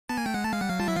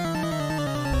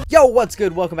Yo, what's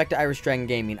good? Welcome back to Irish Dragon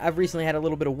Gaming. I've recently had a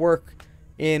little bit of work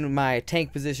in my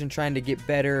tank position, trying to get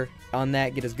better on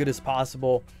that, get as good as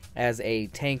possible as a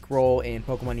tank role in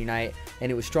Pokemon Unite, and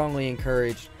it was strongly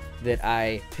encouraged that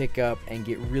I pick up and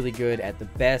get really good at the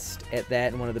best at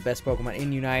that, and one of the best Pokemon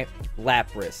in Unite,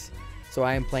 Lapras. So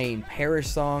I am playing Perish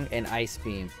Song and Ice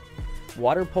Beam.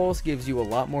 Water Pulse gives you a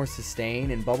lot more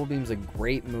sustain, and Bubble Beam's a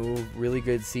great move, really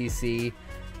good CC,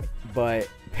 but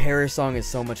Perish Song is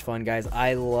so much fun, guys.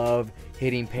 I love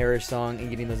hitting Perish Song and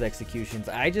getting those executions.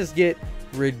 I just get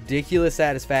ridiculous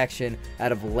satisfaction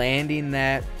out of landing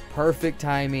that perfect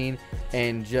timing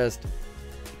and just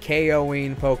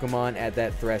KOing Pokemon at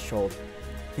that threshold.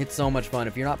 It's so much fun.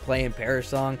 If you're not playing Perish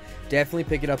Song, definitely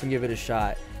pick it up and give it a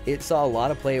shot. It saw a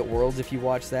lot of play at Worlds if you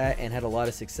watch that, and had a lot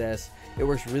of success. It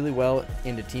works really well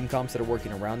into team comps that are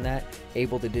working around that,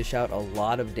 able to dish out a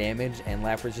lot of damage, and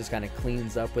Lapras just kind of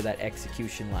cleans up with that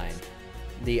execution line.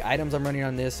 The items I'm running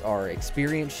on this are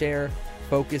Experience Share,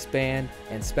 Focus Band,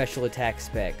 and Special Attack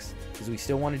Specs, because we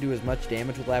still want to do as much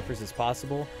damage with Lapras as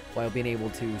possible while being able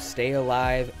to stay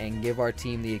alive and give our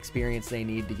team the experience they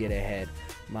need to get ahead.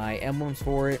 My emblems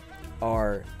for it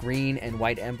are green and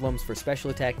white emblems for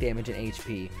special attack damage and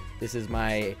HP. This is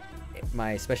my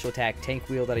special attack tank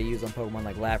wheel that I use on Pokemon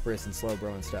like Lapras and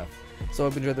Slowbro and stuff. So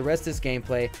hope you enjoyed the rest of this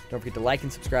gameplay. Don't forget to like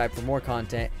and subscribe for more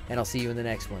content, and I'll see you in the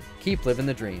next one. Keep living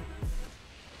the dream.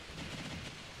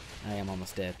 I am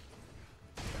almost dead.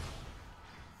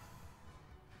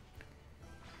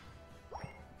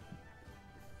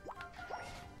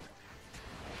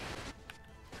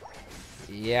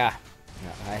 Yeah,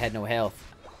 I had no health.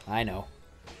 I know.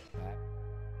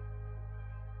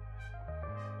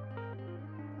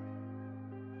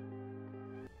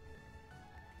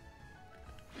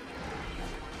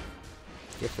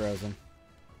 Get frozen.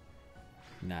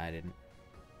 Nah, I didn't.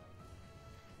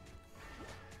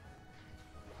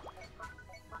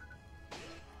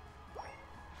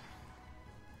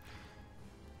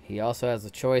 He also has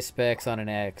the choice specs on an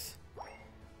X.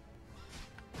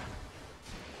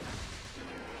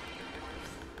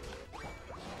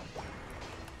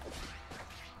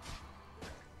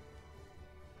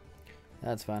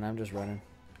 That's fine, I'm just running.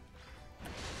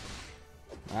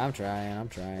 I'm trying.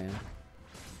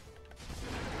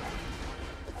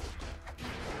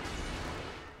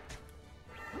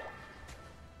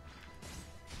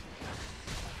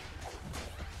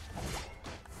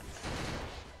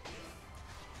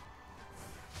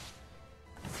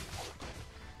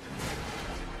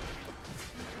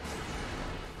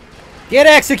 Get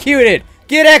executed!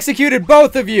 Get executed,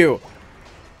 both of you!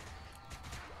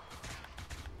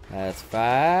 That's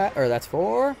 5, or that's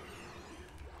 4.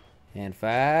 And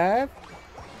 5.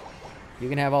 You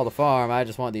can have all the farm, I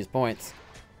just want these points.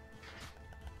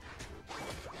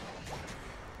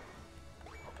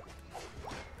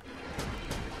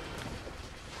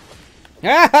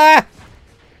 Ah!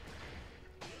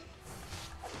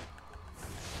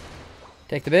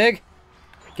 Take the big.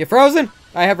 Get frozen.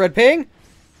 I have red ping.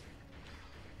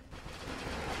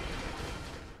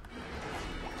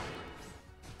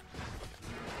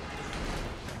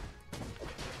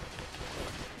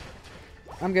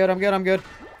 I'm good.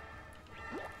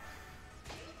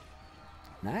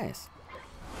 Nice.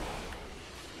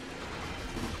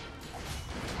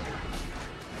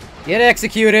 Get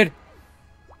executed.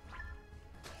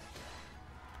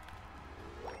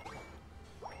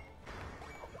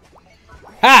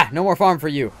 Ha! No more farm for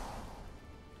you.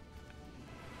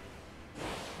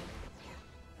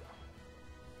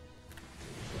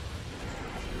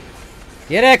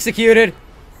 Get executed.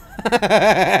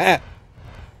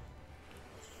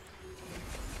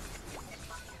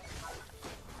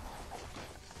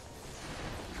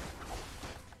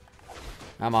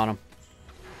 I'm on him.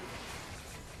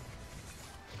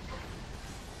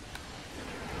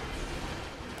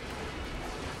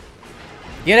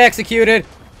 Get executed.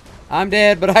 I'm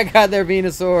dead, but I got their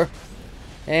Venusaur.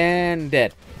 And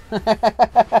dead.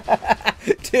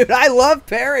 Dude, I love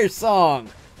Perish Song.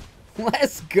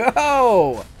 Let's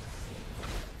go.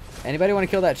 Anybody want to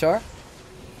kill that Char?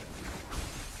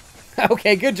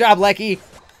 Okay, good job, Lecky.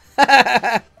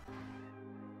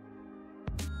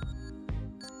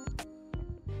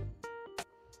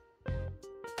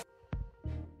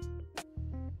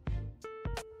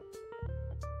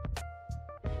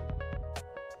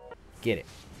 Get it.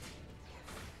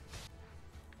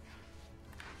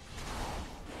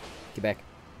 Get back.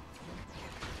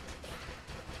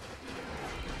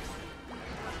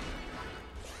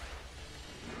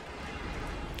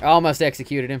 Almost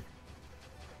executed him.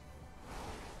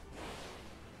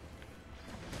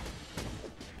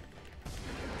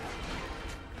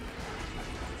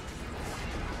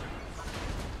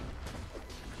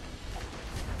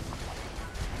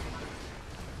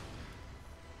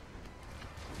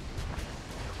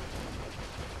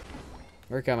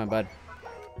 We're coming, bud.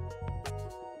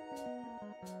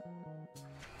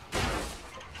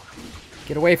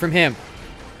 Get away from him.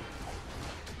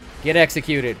 Get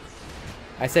executed.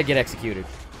 I said get executed.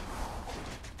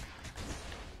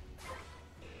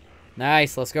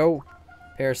 Nice, let's go.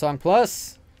 Parasong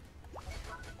Plus.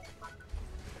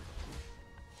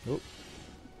 Oop.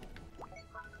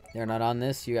 They're not on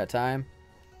this. You got time.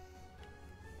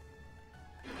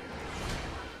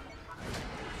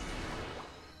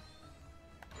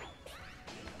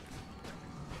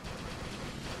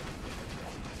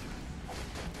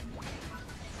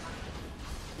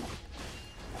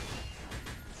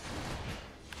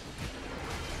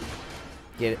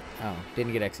 Get it. Oh,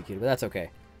 didn't get executed, but that's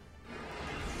okay.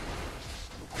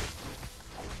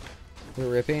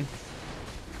 We're ripping.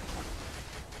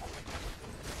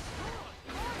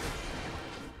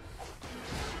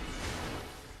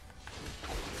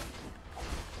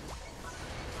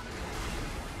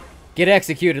 Get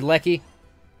executed, Lecky.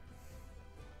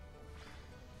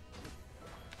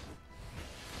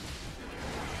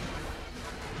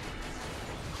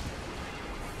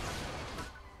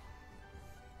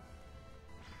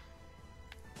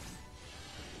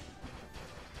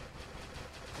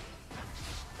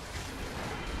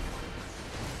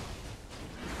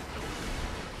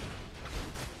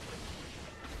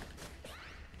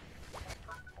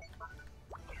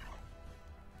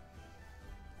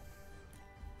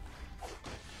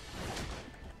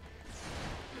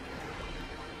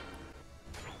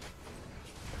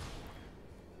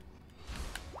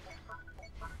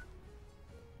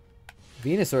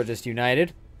 Venusaur just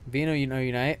united.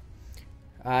 Unite.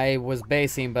 I was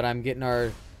basing, but I'm getting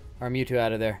our Mewtwo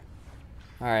out of there.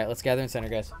 Alright, let's gather in center,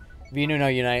 guys.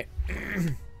 Unite.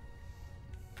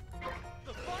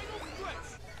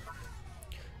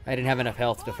 I didn't have enough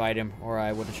health to fight him, or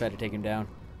I would have tried to take him down.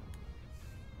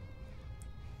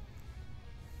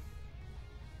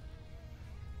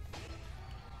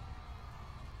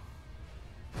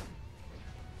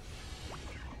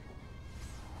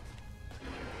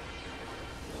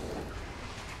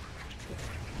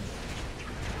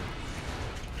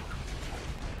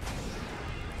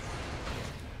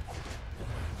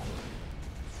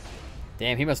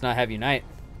 Damn, he must not have Unite.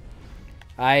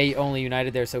 I only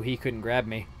united there so he couldn't grab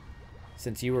me.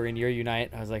 Since you were in your Unite,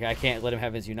 I was like, I can't let him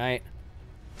have his Unite.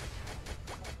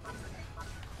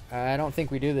 I don't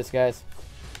think we do this, guys.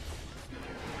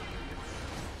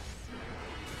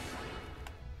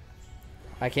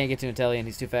 I can't get to Inteleon.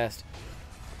 He's too fast.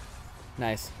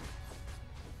 Nice.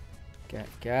 Okay.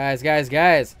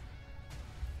 Guys.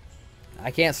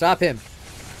 I can't stop him.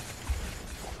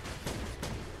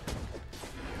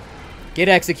 Get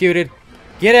executed.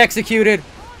 Get executed.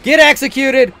 Get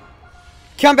executed.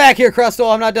 Come back here,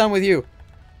 Crustle. I'm not done with you.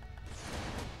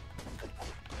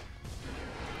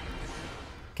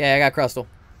 Okay, I got Crustle.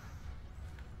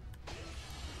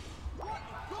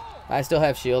 I still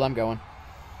have shield. I'm going.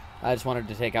 I just wanted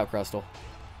to take out Crustle.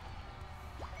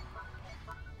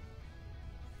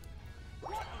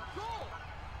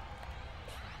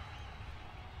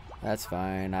 That's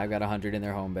fine. I've got 100 in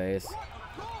their home base.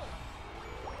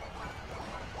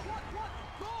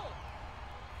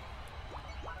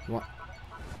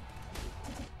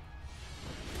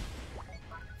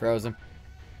 Frozen.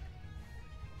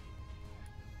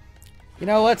 You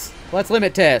know, let's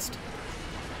limit test.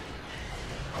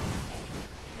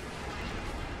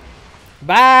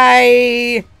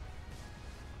 Bye.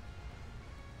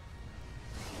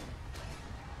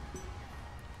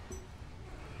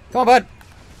 Come on, bud.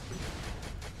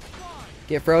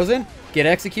 Get frozen. Get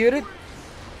executed.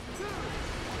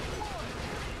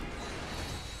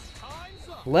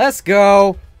 Let's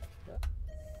go.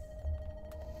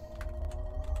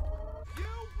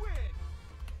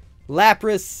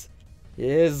 Lapras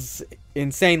is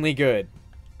insanely good.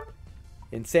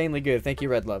 Insanely good. Thank you,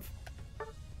 Red Love.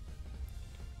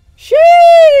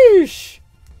 Sheesh!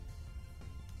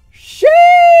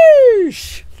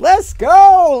 Sheesh! Let's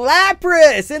go!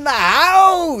 Lapras in the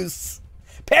house!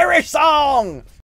 Perish song!